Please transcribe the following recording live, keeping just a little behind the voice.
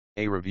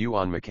A review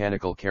on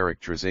mechanical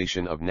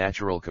characterization of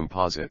natural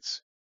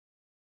composites.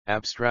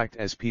 Abstract.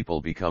 As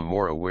people become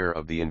more aware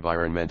of the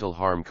environmental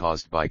harm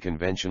caused by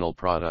conventional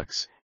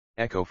products,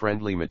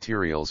 eco-friendly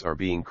materials are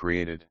being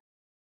created.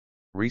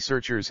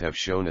 Researchers have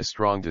shown a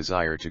strong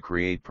desire to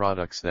create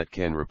products that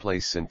can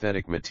replace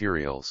synthetic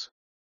materials.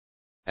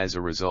 As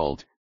a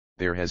result,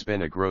 there has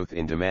been a growth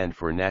in demand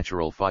for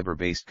natural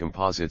fiber-based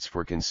composites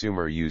for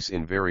consumer use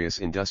in various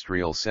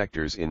industrial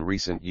sectors in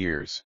recent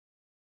years.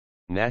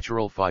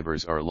 Natural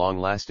fibers are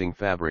long-lasting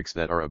fabrics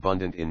that are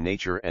abundant in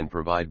nature and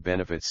provide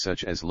benefits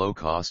such as low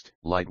cost,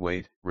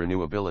 lightweight,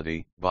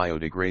 renewability,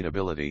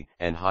 biodegradability,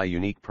 and high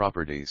unique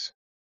properties.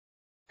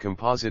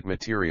 Composite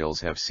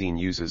materials have seen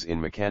uses in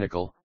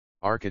mechanical,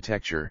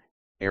 architecture,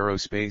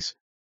 aerospace,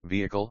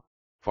 vehicle,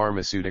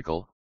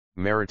 pharmaceutical,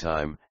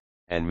 maritime,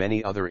 and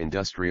many other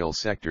industrial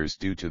sectors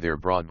due to their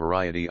broad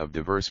variety of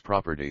diverse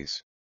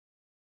properties.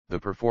 The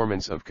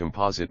performance of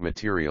composite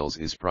materials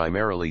is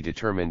primarily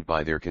determined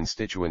by their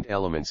constituent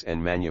elements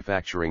and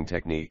manufacturing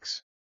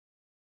techniques.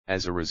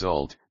 As a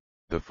result,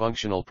 the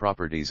functional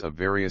properties of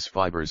various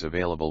fibers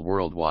available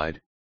worldwide,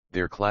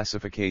 their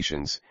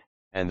classifications,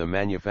 and the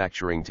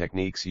manufacturing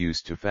techniques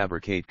used to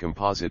fabricate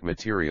composite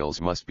materials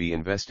must be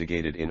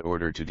investigated in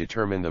order to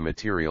determine the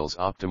material's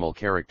optimal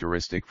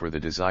characteristic for the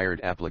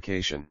desired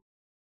application.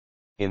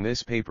 In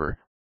this paper,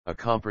 a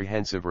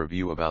comprehensive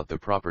review about the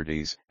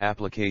properties,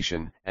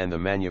 application, and the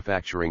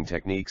manufacturing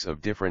techniques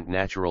of different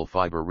natural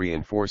fiber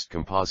reinforced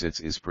composites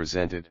is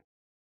presented.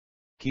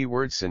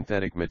 Keywords: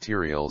 synthetic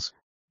materials,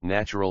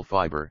 natural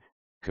fiber,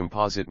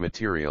 composite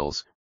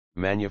materials,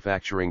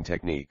 manufacturing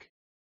technique.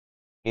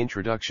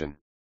 Introduction.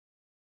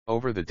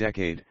 Over the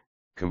decade,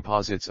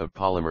 composites of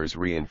polymers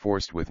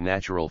reinforced with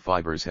natural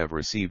fibers have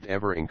received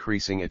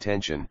ever-increasing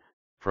attention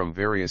from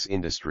various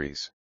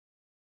industries.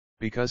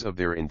 Because of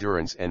their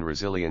endurance and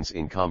resilience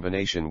in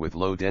combination with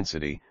low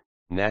density,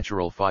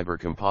 natural fiber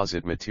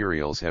composite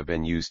materials have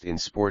been used in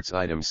sports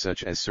items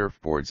such as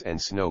surfboards and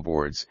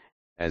snowboards,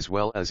 as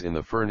well as in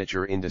the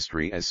furniture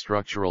industry as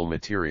structural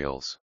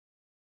materials.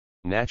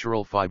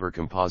 Natural fiber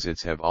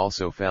composites have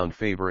also found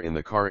favor in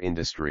the car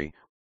industry,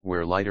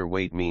 where lighter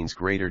weight means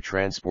greater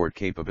transport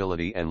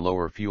capability and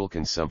lower fuel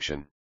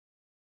consumption.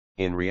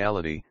 In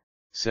reality,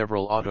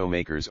 several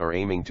automakers are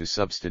aiming to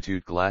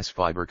substitute glass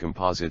fiber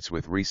composites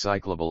with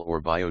recyclable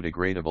or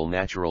biodegradable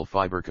natural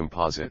fiber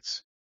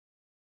composites.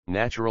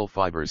 Natural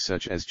fibers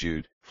such as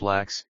jute,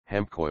 flax,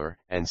 hemp coir,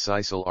 and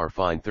sisal are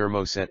fine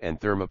thermoset and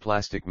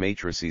thermoplastic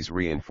matrices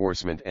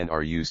reinforcement and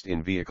are used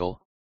in vehicle,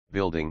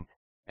 building,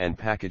 and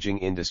packaging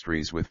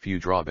industries with few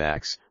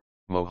drawbacks.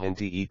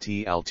 Mohanty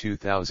et al.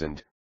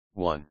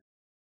 2001.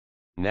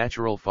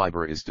 Natural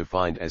fiber is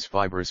defined as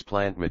fibrous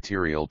plant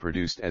material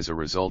produced as a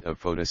result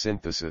of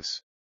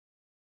photosynthesis.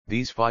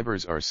 These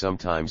fibers are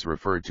sometimes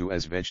referred to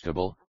as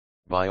vegetable,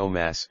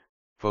 biomass,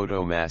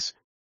 photomass,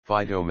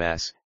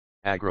 phytomass,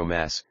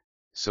 agromass,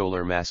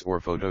 solar mass or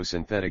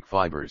photosynthetic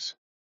fibers.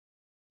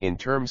 In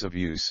terms of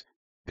use,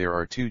 there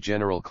are two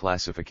general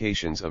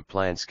classifications of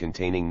plants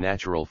containing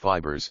natural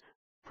fibers,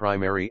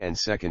 primary and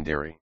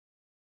secondary.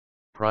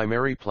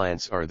 Primary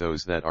plants are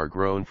those that are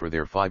grown for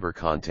their fiber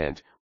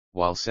content,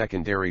 while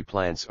secondary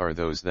plants are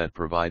those that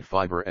provide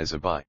fiber as a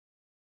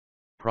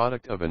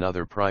by-product of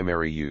another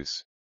primary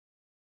use.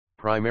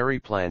 Primary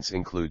plants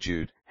include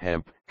jute,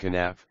 hemp,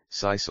 kenaf,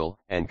 sisal,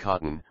 and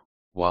cotton,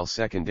 while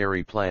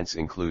secondary plants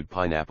include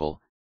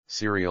pineapple,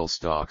 cereal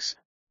stalks,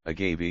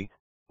 agave,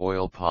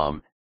 oil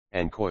palm,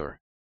 and coir.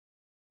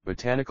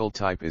 Botanical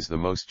type is the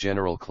most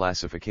general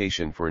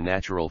classification for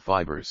natural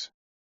fibers.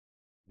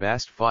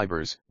 Bast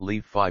fibers,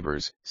 leaf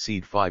fibers,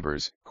 seed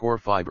fibers, core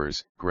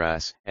fibers,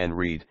 grass and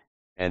reed,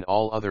 and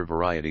all other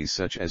varieties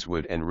such as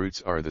wood and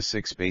roots are the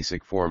 6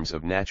 basic forms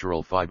of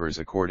natural fibers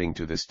according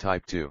to this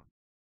type 2.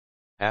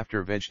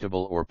 After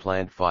vegetable or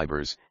plant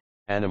fibers,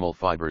 animal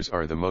fibers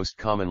are the most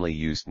commonly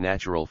used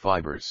natural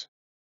fibers.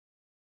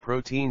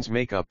 Proteins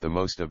make up the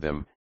most of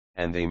them,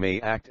 and they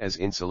may act as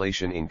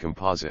insulation in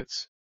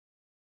composites.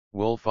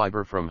 Wool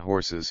fiber from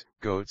horses,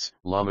 goats,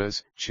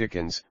 llamas,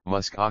 chickens,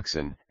 musk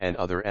oxen, and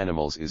other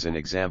animals is an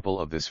example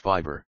of this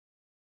fiber.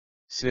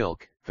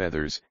 Silk,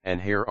 feathers,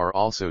 and hair are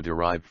also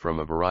derived from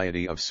a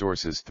variety of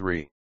sources.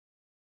 3.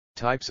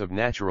 Types of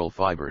natural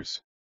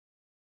fibers.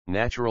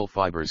 Natural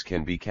fibers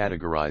can be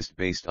categorized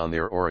based on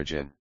their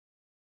origin.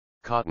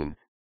 Cotton,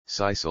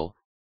 sisal,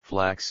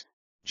 flax,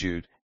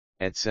 jute,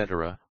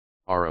 etc.,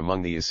 are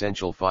among the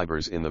essential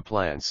fibers in the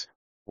plants,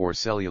 or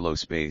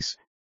cellulose-base,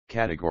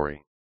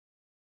 category.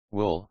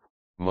 Wool,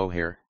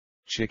 mohair,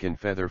 chicken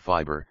feather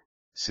fiber,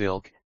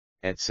 silk,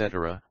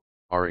 etc.,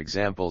 are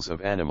examples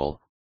of animal,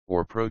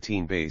 or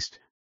protein-based,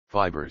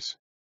 fibers.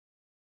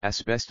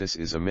 Asbestos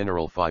is a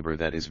mineral fiber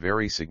that is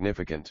very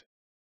significant.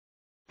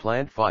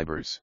 Plant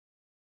fibers.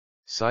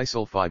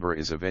 Sisal fiber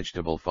is a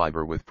vegetable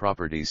fiber with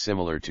properties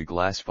similar to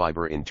glass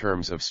fiber in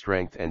terms of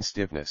strength and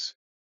stiffness.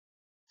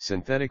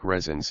 Synthetic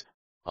resins,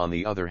 on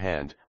the other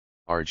hand,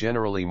 are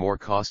generally more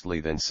costly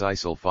than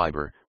sisal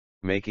fiber,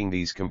 making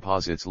these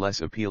composites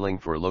less appealing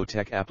for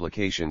low-tech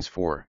applications.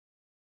 4.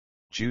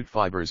 Jute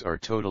fibers are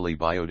totally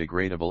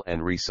biodegradable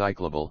and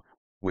recyclable,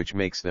 which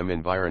makes them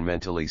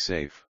environmentally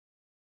safe.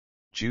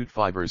 Jute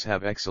fibers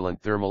have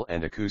excellent thermal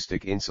and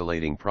acoustic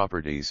insulating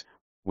properties,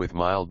 with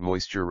mild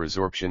moisture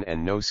resorption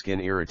and no skin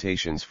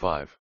irritations.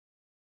 5.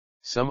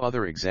 Some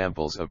other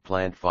examples of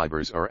plant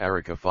fibers are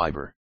areca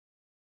fiber.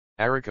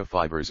 Areca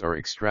fibers are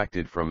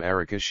extracted from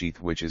areca sheath,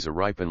 which is a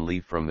ripened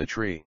leaf from the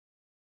tree.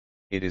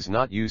 It is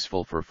not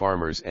useful for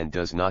farmers and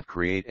does not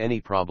create any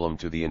problem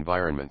to the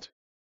environment.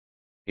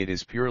 It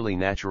is purely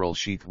natural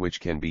sheath which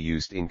can be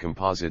used in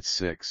composites.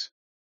 6.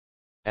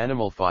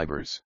 Animal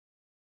fibers.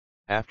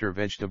 After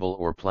vegetable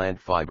or plant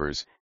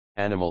fibers,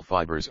 animal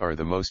fibers are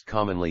the most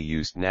commonly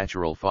used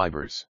natural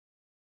fibers.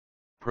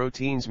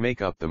 Proteins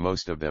make up the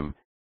most of them,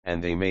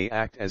 and they may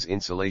act as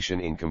insulation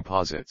in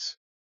composites.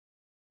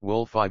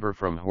 Wool fiber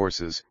from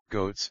horses,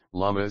 goats,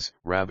 llamas,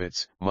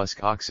 rabbits,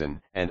 musk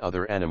oxen, and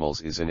other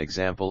animals is an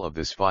example of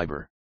this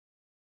fiber.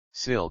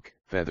 Silk,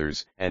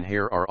 feathers, and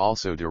hair are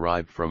also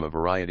derived from a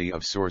variety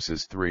of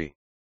sources. 3.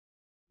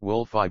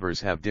 Wool fibers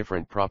have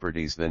different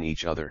properties than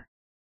each other.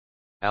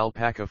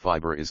 Alpaca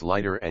fiber is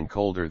lighter and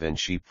colder than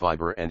sheep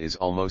fiber and is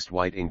almost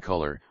white in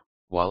color,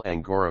 while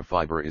Angora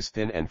fiber is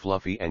thin and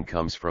fluffy and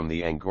comes from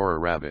the Angora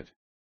rabbit.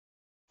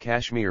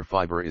 Cashmere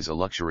fiber is a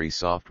luxury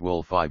soft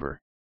wool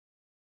fiber,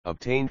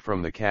 obtained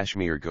from the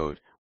Kashmir goat,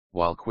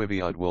 while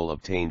Quiviot wool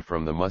obtained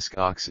from the musk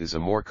ox is a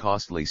more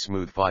costly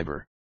smooth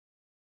fiber.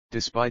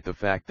 Despite the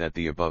fact that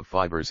the above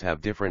fibers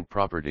have different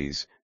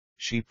properties,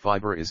 sheep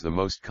fiber is the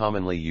most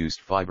commonly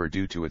used fiber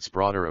due to its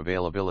broader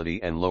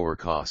availability and lower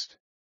cost.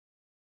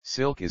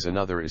 Silk is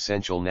another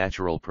essential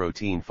natural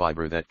protein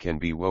fiber that can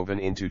be woven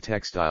into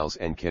textiles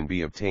and can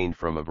be obtained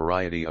from a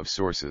variety of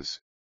sources.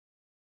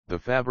 The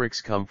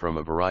fabrics come from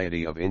a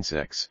variety of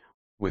insects,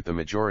 with the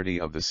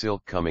majority of the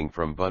silk coming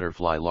from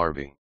butterfly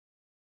larvae.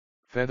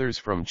 Feathers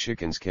from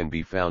chickens can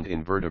be found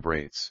in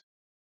vertebrates.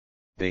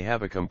 They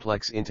have a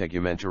complex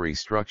integumentary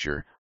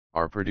structure,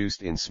 are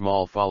produced in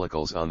small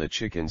follicles on the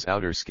chicken's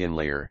outer skin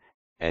layer,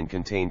 and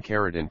contain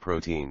keratin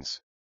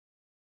proteins.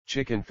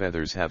 Chicken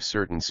feathers have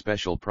certain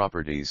special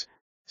properties,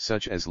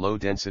 such as low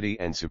density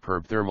and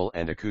superb thermal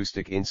and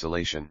acoustic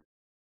insulation.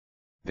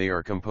 They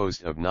are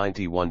composed of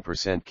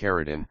 91%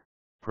 keratin,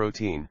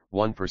 protein,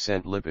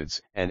 1% lipids,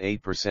 and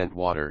 8%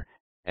 water,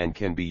 and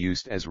can be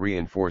used as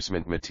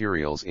reinforcement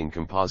materials in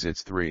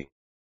composites. 3.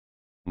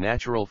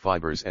 Natural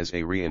fibers as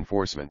a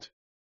reinforcement.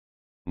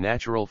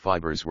 Natural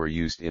fibers were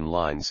used in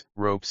lines,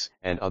 ropes,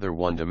 and other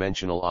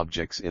one-dimensional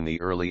objects in the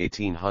early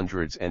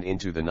 1800s and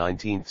into the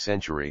 19th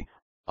century.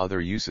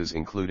 Other uses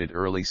included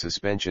early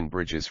suspension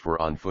bridges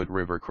for on-foot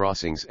river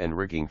crossings and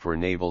rigging for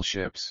naval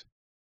ships.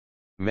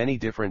 Many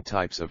different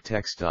types of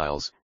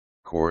textiles,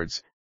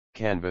 cords,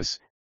 canvas,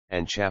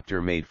 and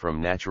chapter made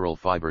from natural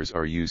fibers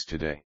are used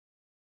today.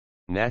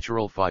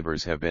 Natural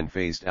fibers have been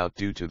phased out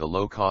due to the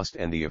low cost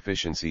and the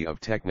efficiency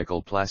of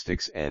technical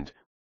plastics and,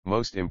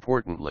 most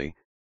importantly,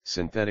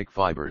 synthetic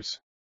fibers.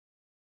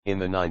 In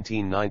the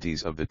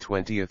 1990s of the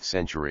 20th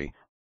century,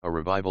 a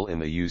revival in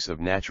the use of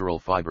natural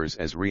fibers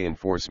as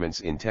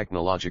reinforcements in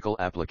technological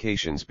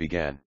applications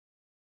began.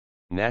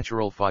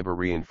 Natural fiber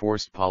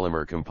reinforced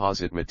polymer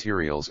composite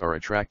materials are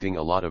attracting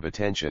a lot of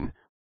attention,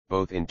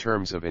 both in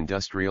terms of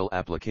industrial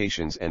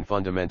applications and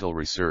fundamental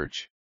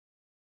research.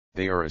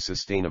 They are a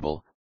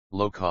sustainable,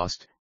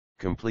 low-cost,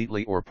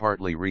 completely or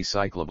partly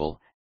recyclable,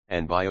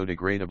 and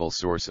biodegradable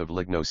source of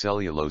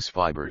lignocellulose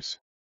fibers.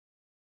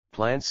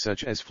 Plants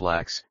such as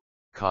flax,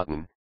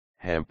 cotton,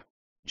 hemp,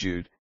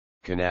 jute,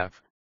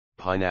 kanaf,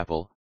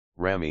 pineapple,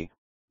 rami,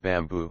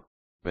 bamboo,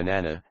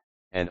 banana,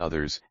 and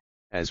others,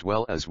 as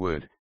well as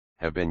wood,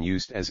 have been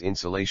used as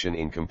insulation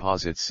in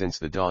composites since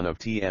the dawn of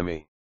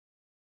TME.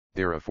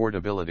 Their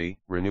affordability,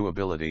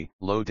 renewability,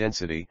 low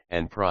density,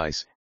 and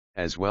price,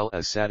 as well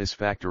as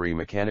satisfactory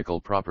mechanical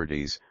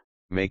properties,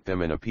 make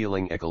them an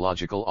appealing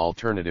ecological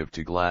alternative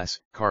to glass,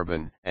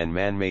 carbon, and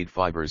man-made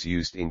fibers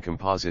used in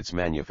composites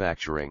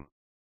manufacturing.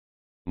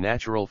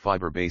 Natural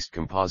fiber-based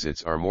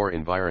composites are more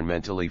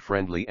environmentally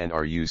friendly and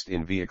are used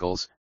in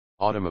vehicles,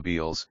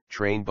 automobiles,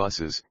 train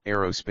buses,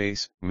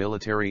 aerospace,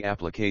 military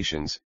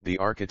applications, the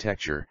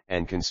architecture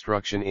and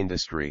construction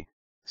industry,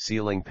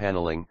 ceiling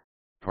paneling,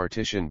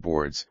 partition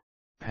boards,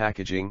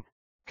 packaging,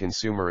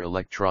 consumer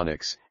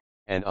electronics,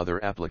 and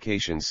other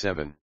applications.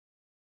 7.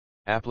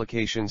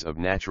 Applications of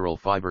natural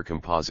fiber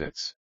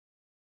composites.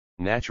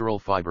 Natural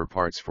fiber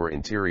parts for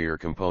interior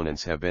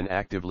components have been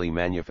actively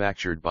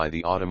manufactured by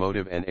the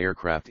automotive and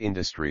aircraft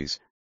industries.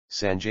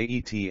 Sanjay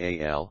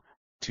et al.,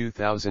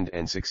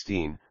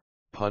 2016,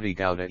 Putty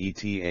Gowda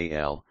et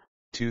al.,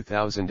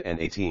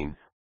 2018,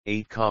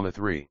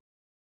 8,3.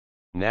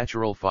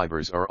 Natural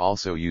fibers are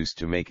also used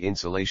to make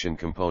insulation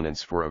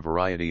components for a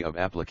variety of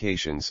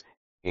applications,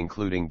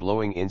 including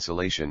blowing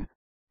insulation,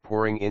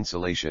 pouring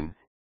insulation,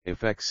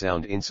 effect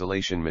sound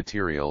insulation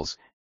materials,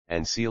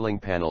 and ceiling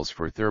panels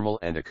for thermal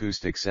and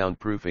acoustic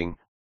soundproofing.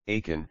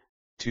 Aiken,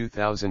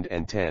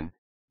 2010,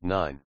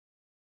 9.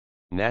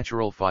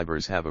 Natural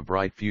fibers have a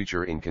bright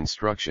future in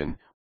construction,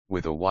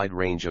 with a wide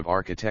range of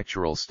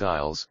architectural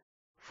styles,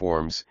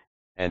 forms,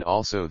 and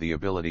also the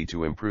ability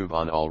to improve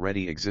on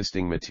already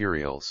existing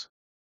materials.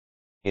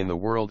 In the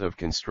world of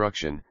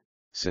construction,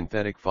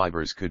 synthetic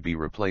fibers could be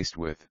replaced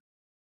with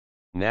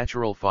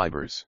natural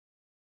fibers.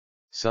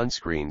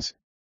 Sunscreens,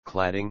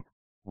 cladding,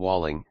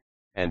 walling,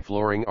 and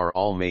flooring are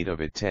all made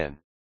of it. 10.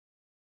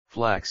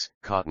 Flax,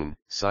 cotton,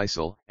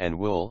 sisal, and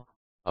wool,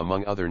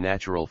 among other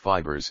natural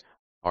fibers,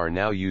 are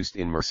now used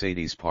in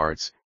Mercedes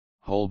parts.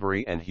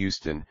 Holbury and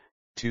Houston,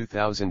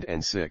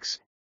 2006,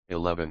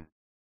 11.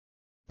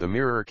 The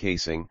mirror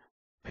casing,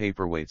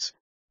 paperweights,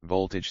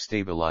 voltage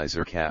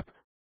stabilizer cap,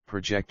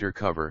 projector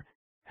cover,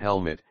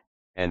 helmet,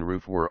 and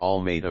roof were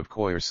all made of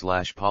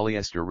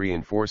coir/polyester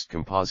reinforced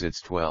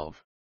composites.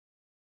 12.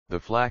 The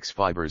flax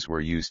fibers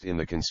were used in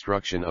the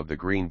construction of the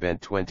Green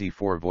Bent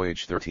 24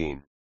 voyage.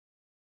 13.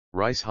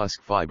 Rice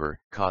husk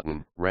fiber,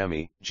 cotton,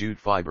 ramie, jute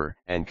fiber,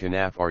 and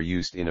kanaf are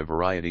used in a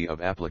variety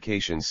of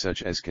applications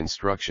such as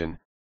construction,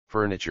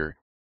 furniture,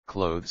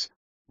 clothes,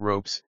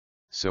 ropes,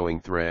 sewing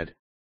thread,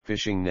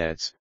 fishing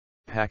nets,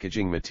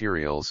 packaging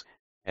materials,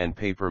 and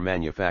paper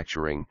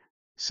manufacturing.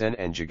 Sen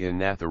and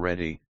Jagannath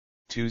Reddy,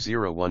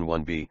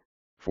 2011b,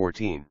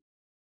 14.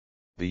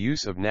 The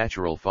use of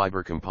natural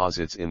fiber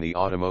composites in the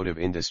automotive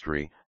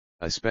industry,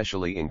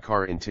 especially in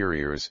car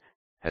interiors,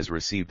 has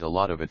received a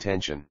lot of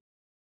attention.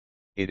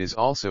 It is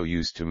also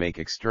used to make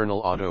external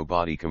auto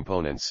body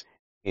components,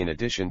 in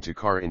addition to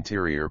car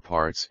interior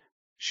parts.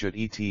 Should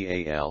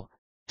et al.,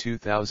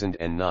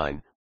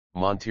 2009,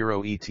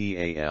 Montero et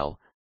al.,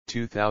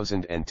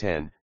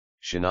 2010,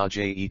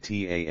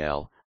 Shinajay et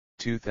al.,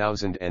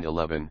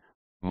 2011,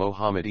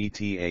 Mohammed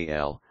et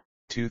al.,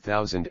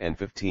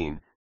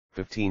 2015,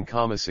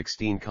 15,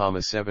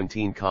 16,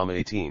 17,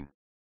 18.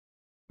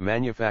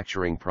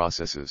 Manufacturing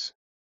processes.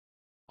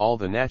 All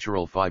the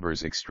natural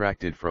fibers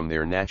extracted from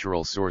their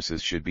natural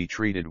sources should be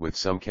treated with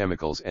some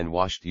chemicals and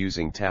washed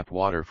using tap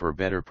water for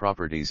better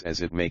properties,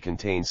 as it may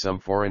contain some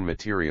foreign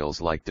materials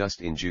like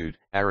dust in jute,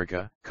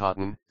 areca,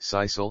 cotton,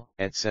 sisal,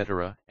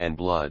 etc., and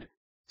blood,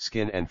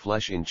 skin and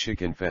flesh in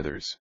chicken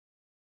feathers.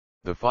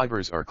 The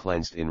fibers are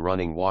cleansed in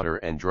running water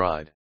and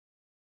dried.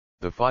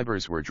 The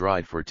fibers were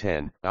dried for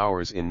 10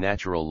 hours in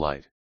natural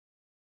light.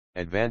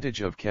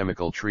 Advantage of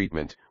chemical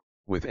treatment,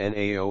 with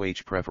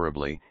NaOH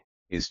preferably,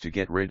 is to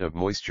get rid of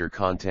moisture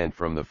content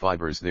from the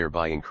fibers,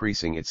 thereby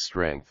increasing its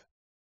strength.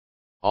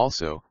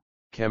 Also,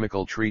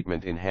 chemical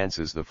treatment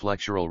enhances the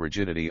flexural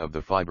rigidity of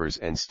the fibers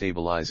and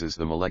stabilizes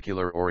the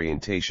molecular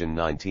orientation.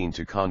 19.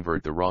 To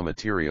convert the raw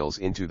materials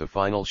into the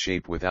final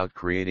shape without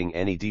creating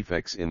any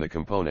defects in the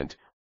component,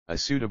 a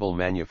suitable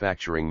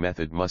manufacturing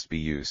method must be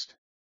used.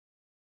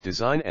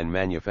 Design and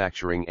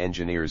manufacturing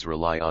engineers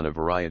rely on a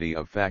variety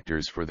of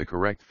factors for the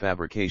correct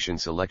fabrication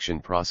selection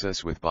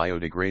process with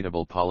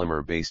biodegradable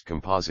polymer-based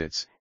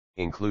composites,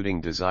 including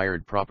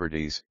desired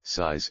properties,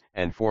 size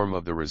and form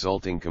of the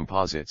resulting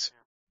composites,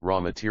 raw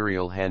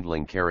material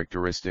handling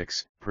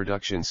characteristics,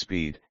 production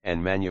speed,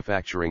 and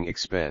manufacturing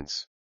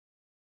expense.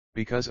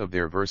 Because of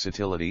their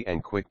versatility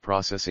and quick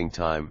processing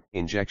time,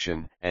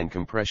 injection and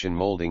compression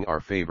molding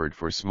are favored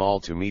for small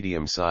to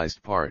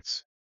medium-sized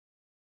parts.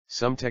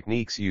 Some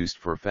techniques used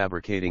for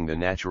fabricating the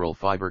natural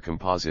fiber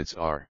composites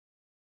are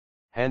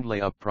hand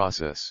layup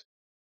process.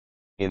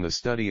 In the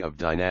study of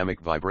dynamic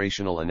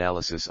vibrational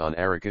analysis on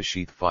areca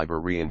sheath fiber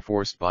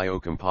reinforced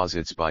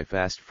biocomposites by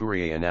fast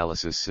Fourier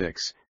analysis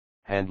 6,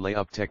 hand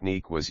layup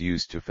technique was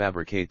used to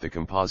fabricate the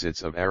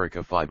composites of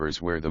areca fibers,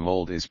 where the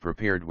mold is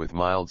prepared with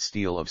mild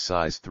steel of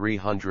size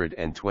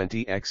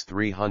 320 x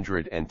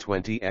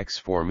 320 x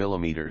 4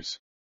 mm.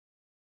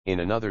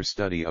 In another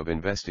study of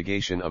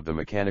investigation of the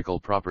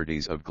mechanical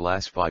properties of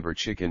glass fiber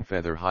chicken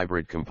feather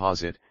hybrid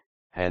composite,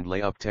 hand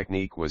layup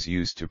technique was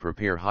used to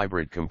prepare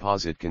hybrid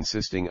composite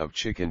consisting of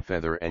chicken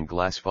feather and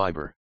glass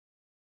fiber.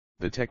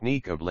 The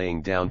technique of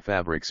laying down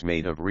fabrics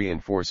made of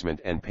reinforcement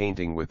and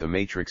painting with the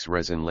matrix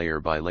resin layer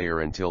by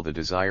layer until the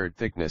desired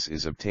thickness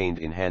is obtained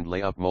in hand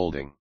layup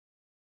molding.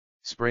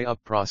 Spray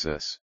up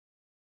process.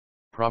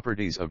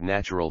 Properties of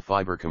natural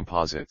fiber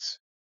composites.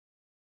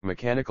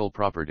 Mechanical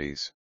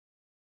properties.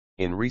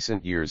 In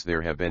recent years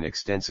there have been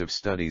extensive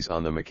studies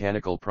on the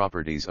mechanical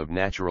properties of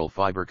natural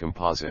fiber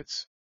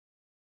composites.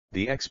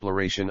 The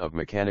exploration of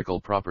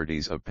mechanical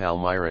properties of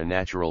Palmyra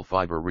natural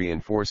fiber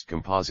reinforced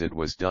composite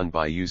was done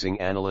by using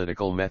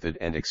analytical method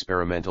and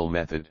experimental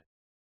method.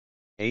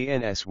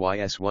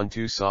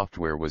 ANSYS12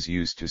 software was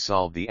used to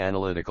solve the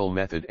analytical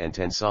method and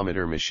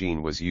tensometer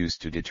machine was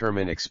used to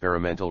determine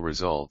experimental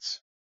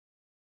results.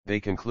 They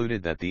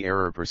concluded that the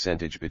error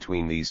percentage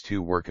between these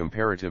two were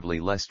comparatively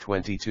less.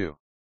 22.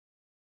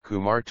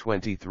 Kumar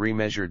 23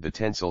 measured the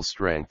tensile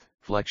strength,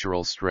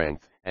 flexural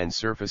strength, and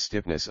surface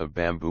stiffness of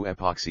bamboo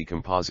epoxy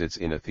composites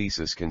in a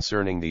thesis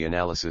concerning the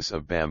analysis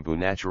of bamboo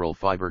natural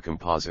fiber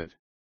composite.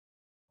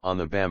 On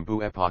the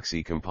bamboo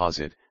epoxy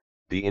composite,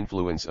 the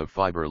influence of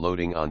fiber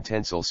loading on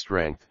tensile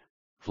strength,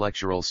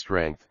 flexural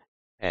strength,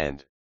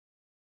 and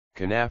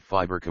kanaf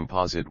fiber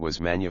composite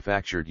was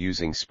manufactured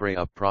using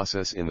spray-up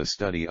process. In the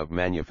study of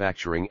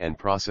manufacturing and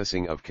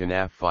processing of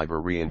kanaf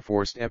fiber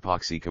reinforced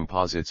epoxy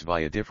composites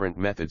via different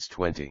methods.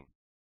 20.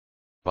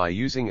 By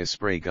using a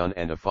spray gun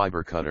and a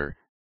fiber cutter,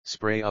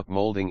 spray-up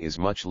molding is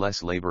much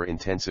less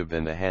labor-intensive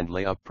than the hand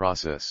lay-up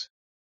process.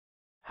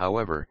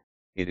 However,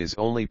 it is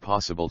only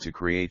possible to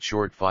create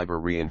short fiber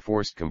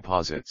reinforced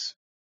composites.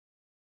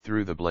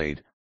 Through the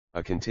blade,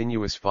 a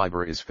continuous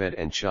fiber is fed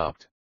and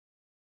chopped.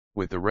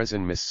 With the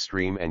resin mist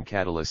stream and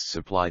catalyst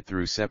supplied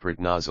through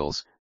separate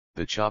nozzles,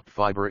 the chopped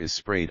fiber is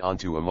sprayed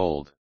onto a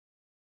mold.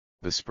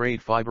 The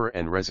sprayed fiber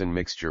and resin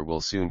mixture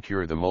will soon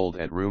cure the mold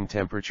at room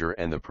temperature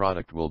and the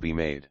product will be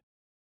made.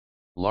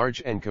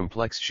 Large and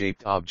complex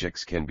shaped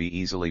objects can be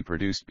easily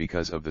produced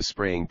because of the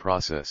spraying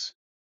process.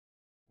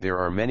 There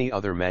are many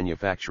other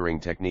manufacturing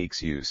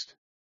techniques used.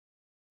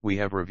 We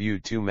have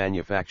reviewed 2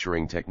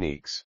 manufacturing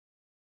techniques.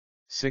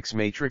 6.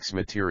 Matrix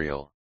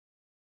material.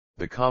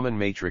 The common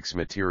matrix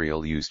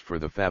material used for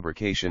the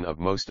fabrication of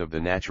most of the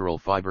natural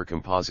fiber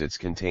composites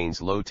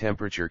contains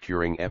low-temperature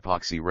curing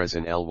epoxy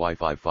resin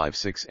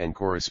Ly556 and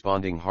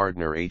corresponding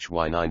hardener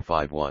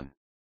Hy951.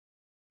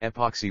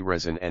 Epoxy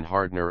resin and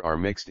hardener are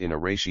mixed in a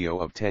ratio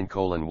of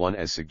 10:1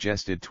 as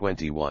suggested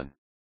 21.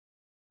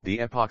 The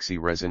epoxy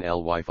resin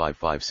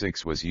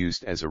Ly556 was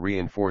used as a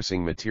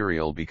reinforcing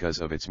material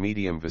because of its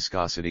medium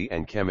viscosity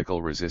and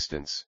chemical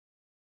resistance.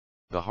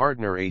 The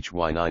hardener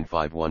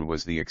Hy951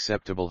 was the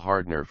acceptable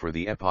hardener for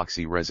the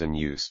epoxy resin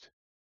used.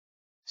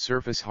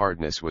 Surface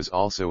hardness was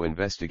also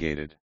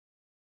investigated.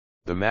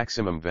 The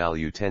maximum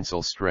value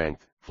tensile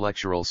strength,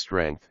 flexural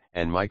strength,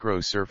 and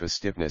micro-surface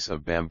stiffness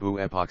of bamboo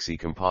epoxy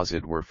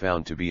composite were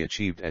found to be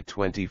achieved at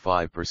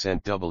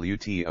 25%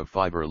 WT of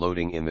fiber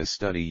loading in the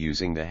study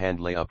using the hand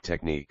layup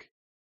technique.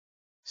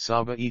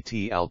 Sabith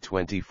et al.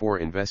 24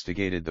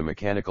 investigated the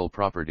mechanical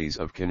properties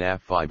of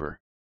kanaf fiber.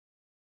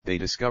 They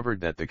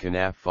discovered that the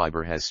kanaf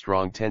fiber has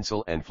strong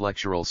tensile and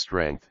flexural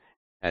strength,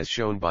 as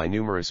shown by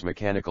numerous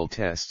mechanical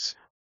tests,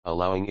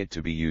 allowing it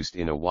to be used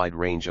in a wide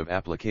range of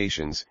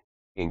applications,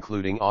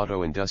 including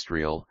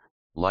auto-industrial,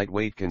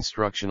 lightweight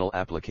constructional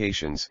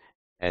applications,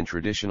 and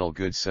traditional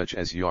goods such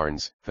as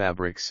yarns,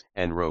 fabrics,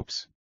 and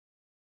ropes.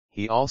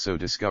 He also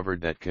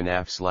discovered that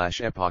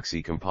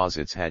kanaf/epoxy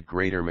composites had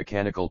greater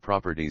mechanical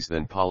properties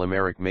than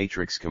polymeric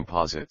matrix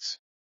composites.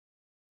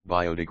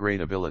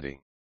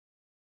 Biodegradability.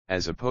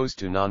 As opposed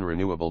to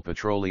non-renewable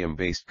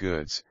petroleum-based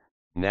goods,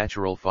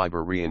 natural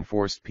fiber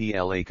reinforced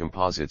PLA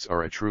composites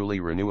are a truly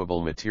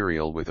renewable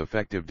material with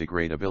effective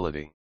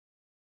degradability.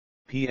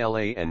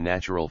 PLA and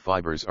natural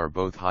fibers are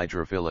both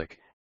hydrophilic,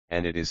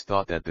 and it is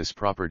thought that this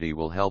property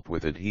will help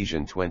with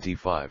adhesion.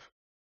 25.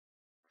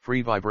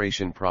 Free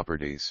vibration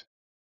properties.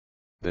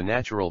 The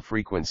natural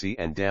frequency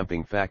and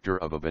damping factor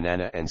of a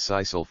banana and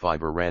sisal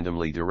fiber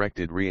randomly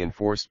directed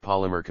reinforced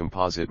polymer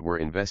composite were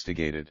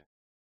investigated.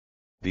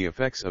 The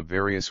effects of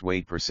various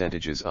weight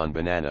percentages on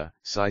banana,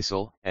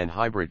 sisal, and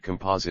hybrid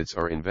composites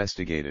are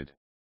investigated.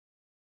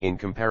 In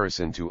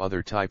comparison to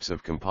other types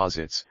of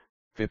composites,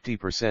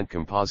 50%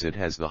 composite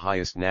has the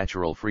highest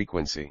natural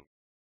frequency.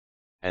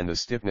 And the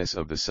stiffness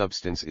of the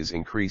substance is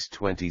increased.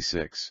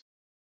 26.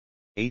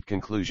 8.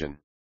 Conclusion.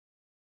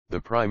 The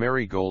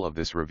primary goal of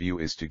this review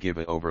is to give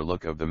an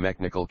overlook of the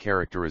mechanical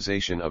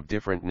characterization of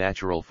different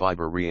natural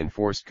fiber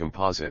reinforced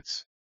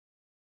composites.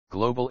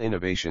 Global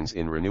innovations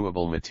in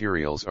renewable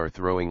materials are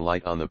throwing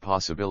light on the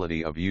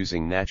possibility of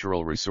using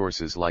natural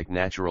resources like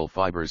natural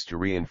fibers to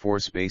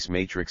reinforce base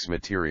matrix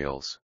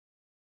materials.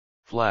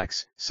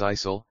 Flax,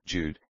 sisal,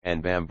 jute,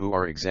 and bamboo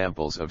are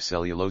examples of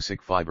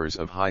cellulosic fibers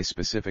of high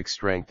specific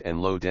strength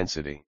and low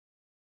density.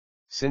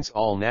 Since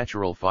all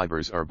natural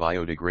fibers are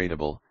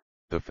biodegradable,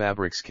 the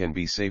fabrics can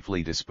be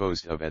safely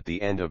disposed of at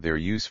the end of their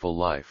useful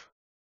life.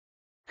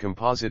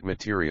 Composite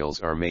materials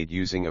are made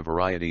using a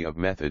variety of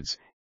methods,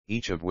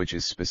 each of which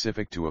is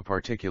specific to a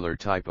particular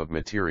type of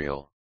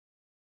material.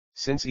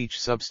 Since each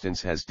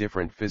substance has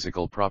different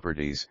physical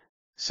properties,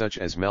 such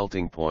as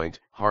melting point,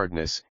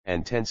 hardness,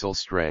 and tensile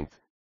strength,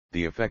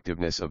 the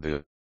effectiveness of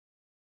the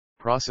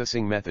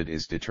processing method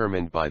is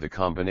determined by the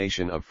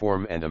combination of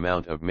form and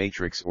amount of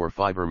matrix or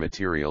fiber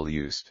material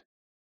used.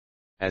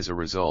 As a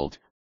result,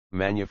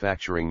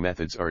 manufacturing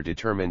methods are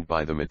determined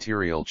by the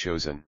material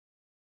chosen.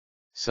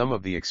 Some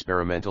of the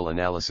experimental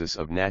analysis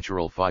of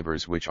natural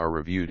fibers which are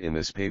reviewed in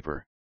this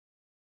paper.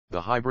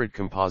 The hybrid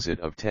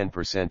composite of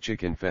 10%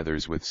 chicken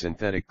feathers with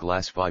synthetic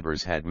glass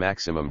fibers had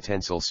maximum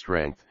tensile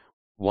strength,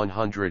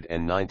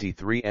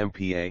 193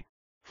 MPa,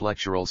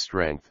 flexural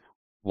strength,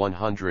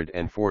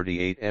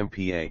 148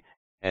 MPa,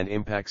 and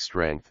impact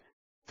strength,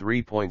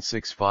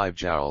 3.65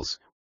 joules,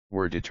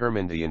 were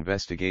determined. The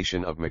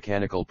investigation of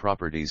mechanical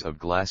properties of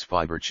glass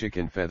fiber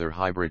chicken feather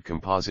hybrid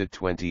composite.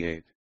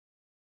 28.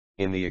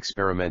 In the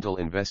experimental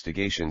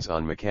investigations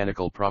on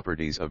mechanical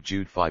properties of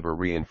jute fiber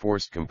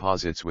reinforced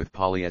composites with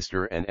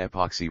polyester and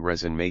epoxy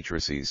resin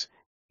matrices,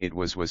 it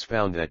was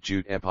found that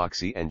jute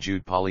epoxy and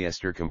jute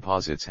polyester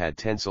composites had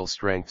tensile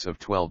strengths of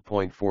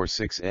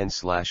 12.46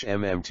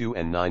 N/mm2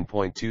 and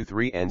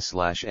 9.23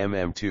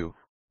 N/mm2,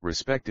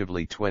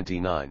 respectively.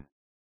 29.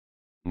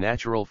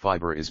 Natural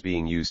fiber is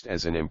being used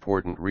as an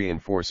important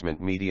reinforcement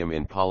medium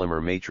in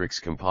polymer matrix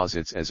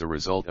composites as a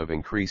result of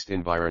increased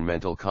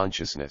environmental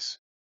consciousness.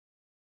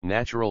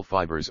 Natural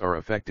fibers are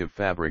effective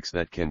fabrics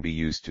that can be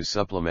used to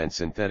supplement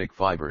synthetic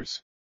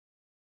fibers.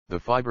 The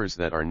fibers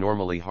that are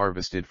normally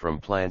harvested from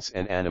plants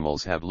and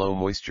animals have low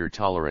moisture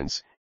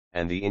tolerance,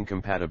 and the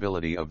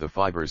incompatibility of the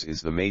fibers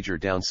is the major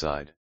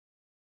downside.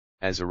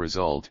 As a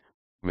result,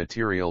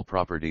 material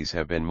properties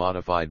have been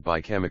modified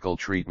by chemical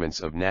treatments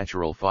of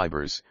natural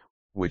fibers,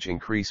 which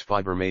increase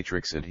fiber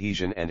matrix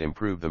adhesion and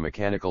improve the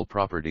mechanical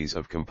properties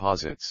of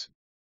composites.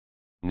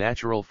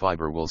 Natural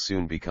fiber will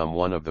soon become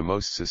one of the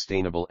most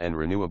sustainable and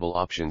renewable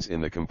options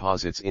in the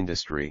composites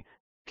industry,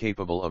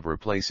 capable of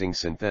replacing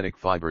synthetic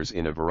fibers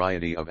in a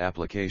variety of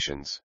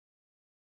applications.